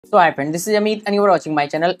So hi friend, this is Amit and you are watching my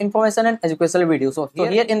channel Information and Educational Videos. So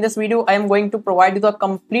here in this video I am going to provide you the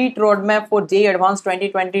complete roadmap for Jee Advanced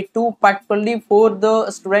 2022, particularly for the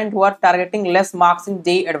student who are targeting less marks in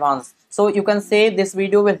Jee Advanced. So you can say this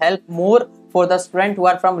video will help more for the student who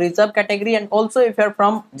are from reserve category, and also if you are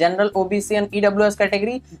from general OBC and EWS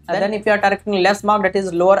category, and then if you are targeting less mark, that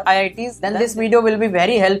is lower IITs, then this video will be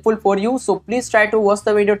very helpful for you. So please try to watch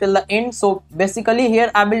the video till the end. So basically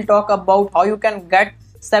here I will talk about how you can get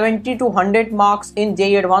 70 to 100 marks in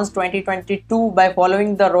Jee Advanced 2022 by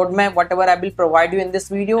following the roadmap whatever I will provide you in this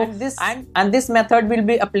video, and this method will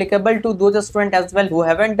be applicable to those students as well who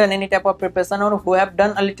haven't done any type of preparation or who have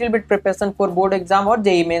done a little bit preparation for board exam or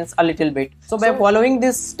Jee Mains a little bit. So by following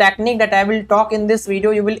this technique that I will talk in this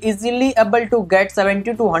video, you will easily able to get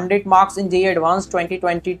 70 to 100 marks in Jee Advanced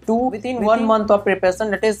 2022 within 1 month of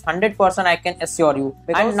preparation. That is 100% I can assure you.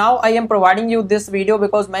 And now I am providing you this video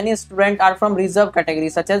because many students are from reserve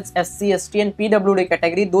categories such as SC, ST and PWD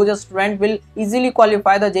category. Those students will easily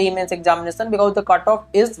qualify the Jee Mains examination because the cutoff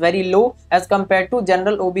is very low as compared to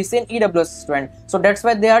general OBC and EWS student. So that's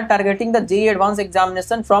why they are targeting the Jee Advanced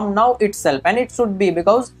examination from now itself, and it should be,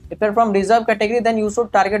 because if you're from reserve category then you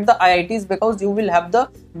should target the IITs because you will have the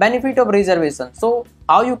benefit of reservation. So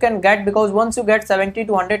how you can get, because once you get 70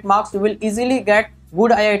 to 100 marks you will easily get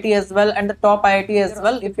good IIT as well and the top IIT as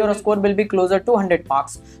well if your score will be closer to 100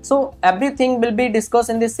 marks. So everything will be discussed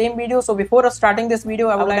in this same video. So before starting this video,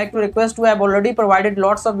 I would like to request you, I have already provided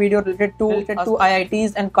lots of video related to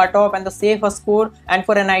IITs and cutoff and the safe score, and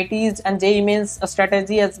for NITs and Jee Mains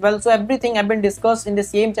strategy as well. So everything have been discussed in the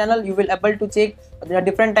same channel. You will able to check the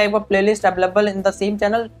different type of playlist available in the same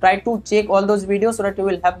channel. Try to check all those videos so that you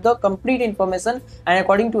will have the complete information, and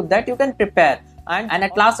according to that you can prepare. And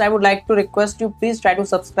at last I would like to request you, please try to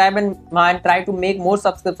subscribe and try to make more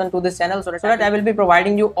subscription to this channel so that I will be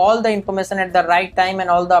providing you all the information at the right time and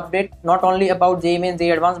all the update, not only about Jee Mains, Jee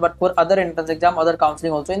Advanced, but for other entrance exam, other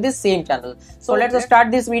counseling also in this same channel. So let's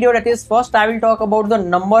start this video. That is, first I will talk about the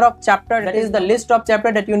number of chapter, that is the list of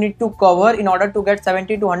chapter that you need to cover in order to get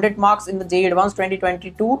 70 to 100 marks in the Jee Advanced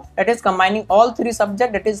 2022. That is combining all three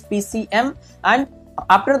subjects, that is PCM, and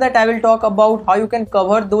after that I will talk about how you can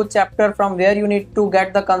cover those chapter, from where you need to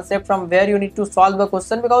get the concept, from where you need to solve the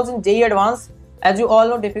question, because in Jee Advanced, as you all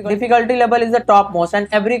know, difficulty level is the topmost and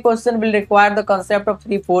every question will require the concept of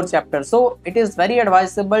 3-4 chapters. So it is very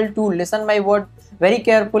advisable to listen my word very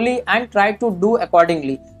carefully and try to do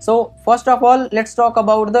accordingly. So first of all, let's talk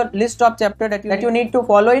about the list of chapter that you need to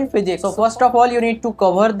follow in physics. So first of all, you need to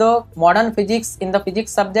cover the modern physics in the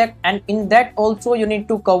physics subject, and in that also you need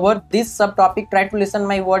to cover this subtopic. Try to listen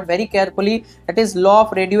my word very carefully, that is law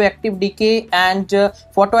of radioactive decay and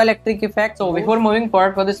photoelectric effect. So before moving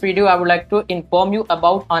forward for this video, I would like to inform you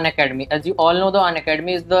about UNACADEMY. As you all know, the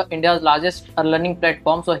UNACADEMY is the India's largest learning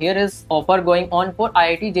platform. So here is offer going on for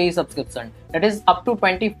IIT JEE subscription. That is up to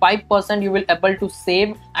 25% you will able to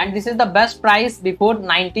save, and this is the best price before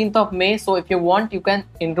 19th of May. So if you want, you can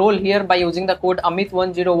enroll here by using the code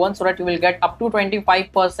AMIT101 so that you will get up to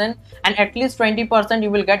 25%, and at least 20%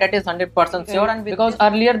 you will get, that is 100% sure. And because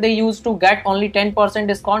earlier they used to get only 10%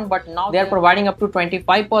 discount, but now they are providing up to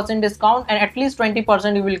 25% discount, and at least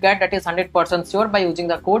 20% you will get, that is 100% sure, by using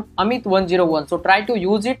the code AMIT101. So try to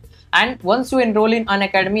use it, and once you enroll in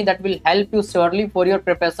UNACADEMY, that will help you surely for your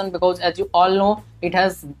preparation, because as you all know, it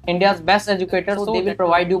has India's best educators. So they will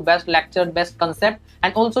provide you best lecture, best concept,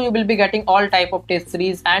 and also you will be getting all type of test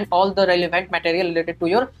series and all the relevant material related to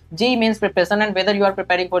your Jee Mains preparation. And whether you are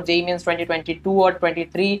preparing for Jee Mains 2022 or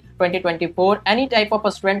 23, 2024, any type of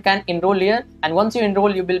a student can enroll here, and once you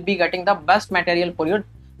enroll, you will be getting the best material for your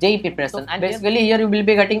JEE preparation. And basically here you will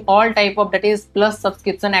be getting all type of, that is plus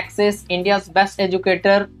subscription access, India's best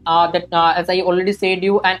educator, as I already said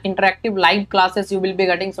you, and interactive live classes you will be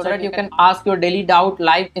getting, so that you can ask your daily doubt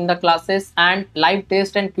live in the classes, and live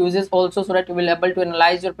test and quizzes also, so that you will able to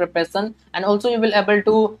analyze your preparation, and also you will able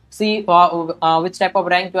to see which type of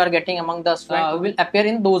rank you are getting among the students will appear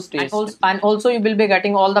in those tests. And also you will be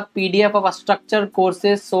getting all the PDF of a structured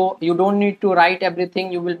courses, so you don't need to write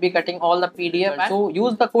everything, you will be getting all the PDF. So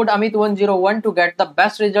use the code AMIT101 to get the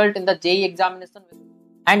best result in the JEE examination.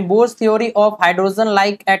 And Bohr's theory of hydrogen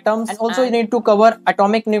like atoms, and also you need to cover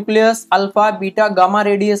atomic nucleus, alpha, beta, gamma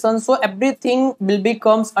radiation. So everything will be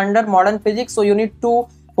comes under modern physics, so you need to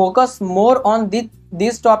focus more on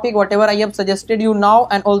this topic whatever I have suggested you now.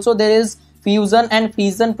 And also there is fusion and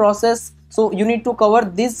fission process, so you need to cover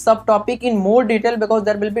this subtopic in more detail, because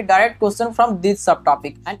there will be direct question from this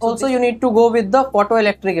subtopic. And also you need to go with the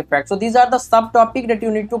photoelectric effect. So these are the subtopic that you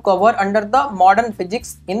need to cover under the modern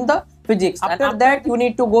physics in the physics. After that, you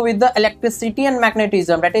need to go with the electricity and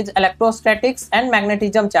magnetism, that is electrostatics and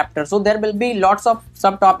magnetism chapter. So there will be lots of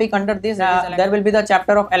subtopic under this. There will be the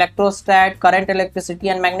chapter of electrostat, current, electricity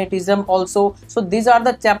and magnetism also. So these are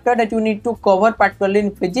the chapter that you need to cover, particularly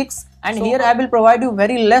in physics. And so here I will provide you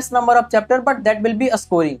very less number of chapter, but that will be a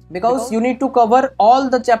scoring, because you need to cover all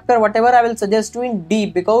the chapter whatever I will suggest you in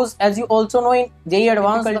deep, because as you also know, in JEE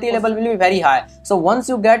Advanced difficulty level will be very high. So once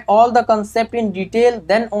you get all the concept in detail,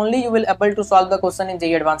 then only you will able to solve the question in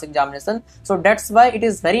JEE Advanced examination. So that's why it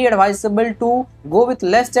is very advisable to go with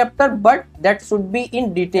less chapter, but that should be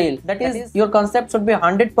in detail. That is your concept should be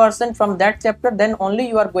 100% from that chapter, then only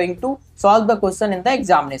you are going to solve the question in the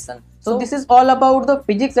examination. So this is all about the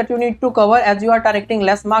physics that you need to cover, as you are targeting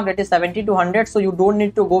less mark, that is 70 to 100. So you don't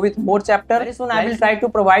need to go with more chapter. Very soon I will try to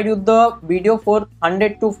provide you the video for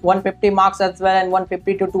 100 to 150 marks as well, and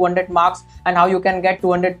 150 to 200 marks, and how you can get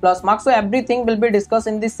 200 plus marks. So everything will be discussed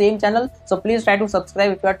in the same channel. So please try to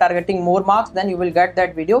subscribe if you are targeting more marks, then you will get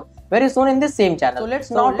that video very soon in the same channel. So let's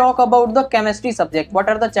now talk about the chemistry subject. What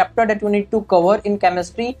are the chapter that you need to cover in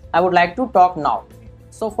chemistry? I would like to talk now.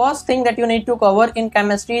 So first thing that you need to cover in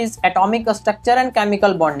chemistry is atomic structure and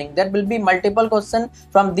chemical bonding. There will be multiple questions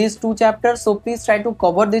from these two chapters. So please try to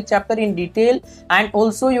cover this chapter in detail. And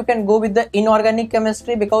also you can go with the inorganic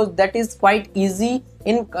chemistry, because that is quite easy.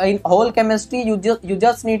 In whole chemistry, you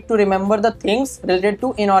just need to remember the things related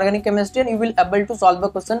to inorganic chemistry, and you will able to solve the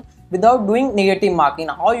question without doing negative marking.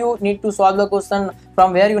 How you need to solve the question,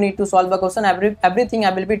 from where you need to solve the question, everything I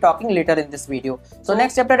will be talking later in this video. So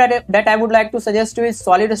next chapter that I would like to suggest you is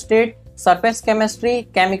solid state, surface chemistry,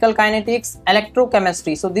 chemical kinetics,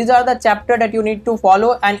 electrochemistry. So these are the chapter that you need to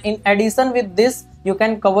follow, and in addition with this, you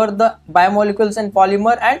can cover the biomolecules and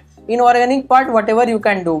polymer and inorganic part, whatever you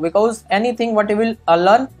can do, because anything what you will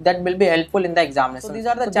learn, that will be helpful in the examination. So these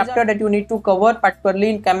are the chapter that you need to cover,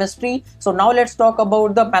 particularly in chemistry. So now let's talk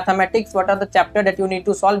about the mathematics. What are the chapter that you need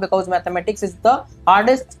to solve, because mathematics is the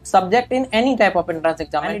hardest subject in any type of entrance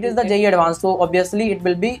exam, and it is the JEE Advanced. So obviously it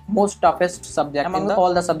will be most toughest subject among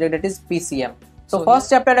all the subject, that is PCM. So first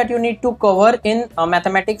chapter that you need to cover in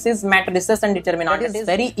mathematics is matrices and determinant. It is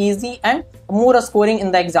very easy and more scoring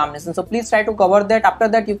in the examination. So please try to cover that. After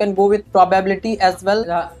that, you can go with probability as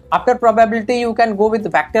well. After probability, you can go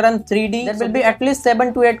with vector and 3D. There will be at least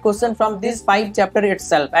 7 to 8 questions from this 5 chapter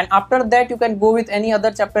itself. And after that, you can go with any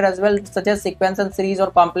other chapter as well, such as sequence and series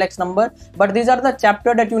or complex number. But these are the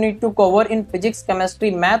chapter that you need to cover in physics,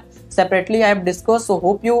 chemistry, math. Separately, I have discussed. So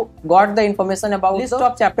hope you got the information about list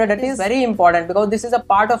of chapter. That is very important, because this is a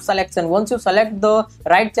part of selection. Once you select the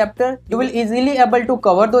right chapter, you will easily able to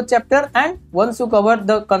cover those chapter, and once you cover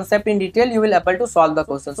the concept in detail, you will able to solve the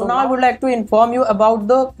question. So now I would like to inform you about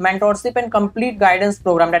the mentorship and complete guidance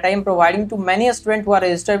program that I am providing to many students who are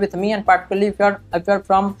registered with me, and particularly if you are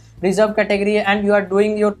from reserve category and you are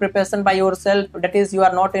doing your preparation by yourself, that is you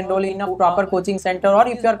are not enrolled in a proper coaching center, or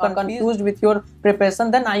if you are confused with your preparation,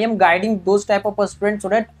 then I am guiding those type of students so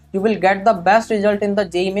that you will get the best result in the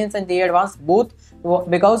JEE Mains and JEE Advanced both.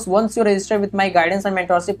 Because once you register with my guidance and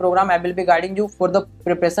mentorship program, I will be guiding you for the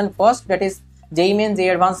preparation first, that is JEE Mains, JEE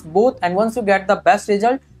Advanced both, and once you get the best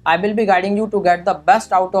result, I will be guiding you to get the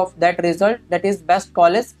best out of that result, that is best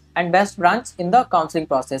college and best branch in the counseling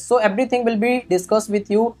process. So everything will be discussed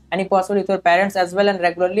with you, any possible with your parents as well, and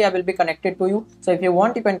regularly I will be connected to you. So if you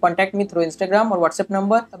want, you can contact me through Instagram or WhatsApp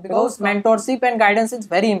number, because mentorship and guidance is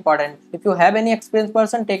very important. If you have any experienced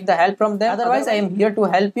person, take the help from them. Otherwise, I am here to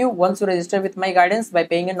help you once you register with my guidance by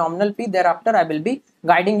paying a nominal fee. Thereafter, I will be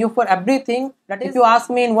guiding you for everything. That is, if you ask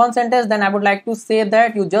me in one sentence, then I would like to say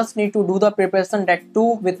that you just need to do the preparation, that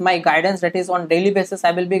too with my guidance, that is on daily basis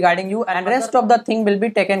I will be guiding you, and rest of the thing will be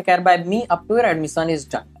taken care by me up to your admission is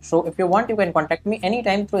done. So if you want, you can contact me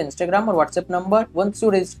anytime through Instagram or WhatsApp number. Once you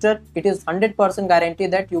register, it is 100% guarantee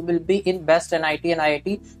that you will be in best NIT and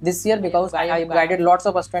IIT this year, because I have guided lots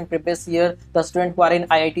of students previous year, the students who are in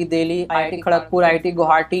IIT Delhi, IIT Kharagpur, IIT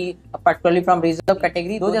Guwahati, particularly from reserve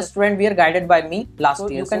category. Those students were guided by me last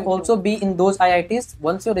year. You can also be in those IITs.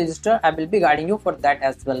 Once you register, I will be guiding you for that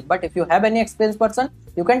as well. But if you have any experienced person,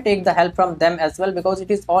 you can take the help from them as well, because it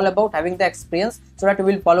is all about having the experience so that you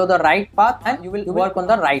will follow the right path and you will work on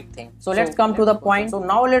the right thing. So let's come to the point. So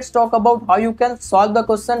now let's talk about how you can solve the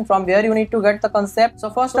question, from where you need to get the concept. So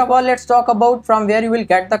first of all, let's talk about from where you will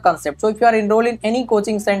get the concept. So if you are enrolled in any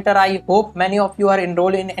coaching center, I hope many of you are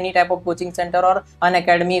enrolled in any type of coaching center or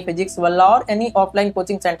UNACADEMY, Physics Walla, or any offline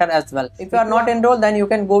coaching center as well. If you are not enrolled, then you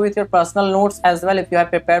can go with your personal notes as well if you have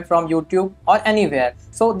prepared from YouTube or anywhere.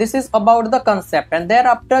 So this is about the concept, and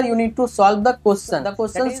thereafter you need to solve the question. The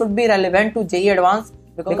question should be relevant to JEE Advanced,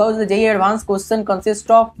 because the JEE Advanced question consists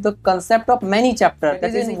of the concept of many chapters.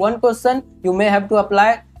 That is, in one question you may have to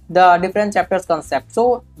apply the different chapters concept.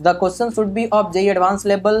 So the question should be of JEE Advanced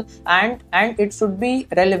level and it should be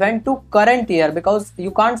relevant to current year, because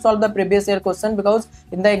you can't solve the previous year question, because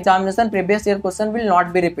in the examination previous year question will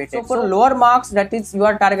not be repeated. So for lower marks, that is, you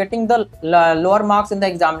are targeting the lower marks in the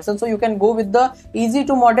examination, so you can go with the easy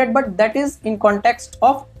to moderate, but that is in context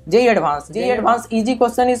of JEE Advanced. JEE Advanced easy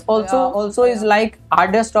question is also is like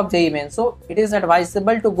hardest of JEE Mains. So it is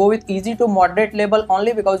advisable to go with easy to moderate level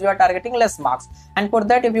only, because you are targeting less marks. And for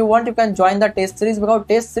that, if you want, you can join the test series, because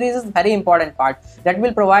test series is very important part that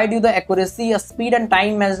will provide you the accuracy, speed and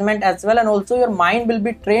time management as well, and also your mind will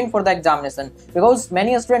be trained for the examination, because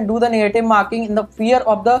many students do the negative marking in the fear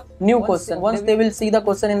of the new question. Once they will see the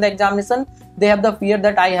question in the examination, they have the fear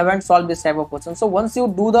that I haven't solved this type of question. So once you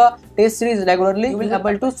do the test series regularly, you will be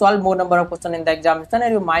able to solve more number of questions in the examination,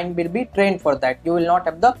 and your mind will be trained for that. You will not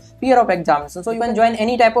have the fear of examination. So you can join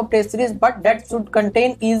any type of test series, but that should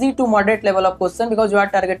contain easy to moderate level of question, because you are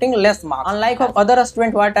targeting less marks. Unlike of other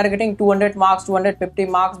students who are targeting 200 marks, 250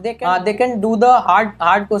 marks, they can do the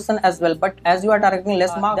hard question as well. But as you are targeting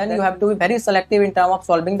less marks, then you have to be very selective in terms of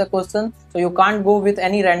solving the question. So you can't go with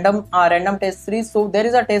any random test series. So there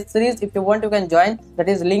is a test series, if you want you can join, that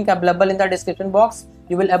is link available in the description box.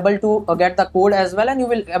 You will able to get the code as well, and you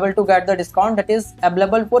will able to get the discount that is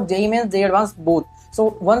available for JEE Mains, JEE Advanced both.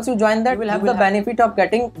 So once you join that, you will have the benefit of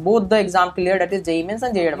getting both the exam clear, that is JEE Mains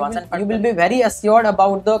and JEE Advanced, and you will be very assured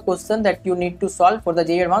about the question that you need to solve for the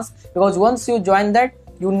JEE Advanced, because once you join that,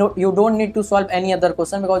 you don't need to solve any other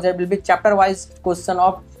question, because there will be chapter wise question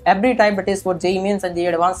of every type, that is for JEE Mains and JEE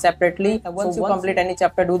Advanced separately. Once you complete any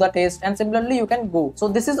chapter, do the test, and similarly you can go. So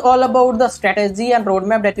this is all about the strategy and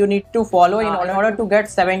roadmap that you need to follow in order to get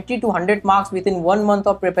 70 to 100 marks within 1 month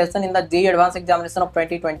of preparation in the JEE Advanced examination of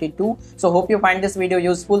 2022. So hope you find this video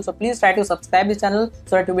useful. So please try to subscribe this channel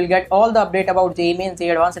so that you will get all the update about JEE Mains, JEE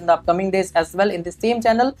Advanced in the upcoming days as well in the same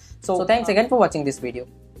channel. So thanks again for watching this video.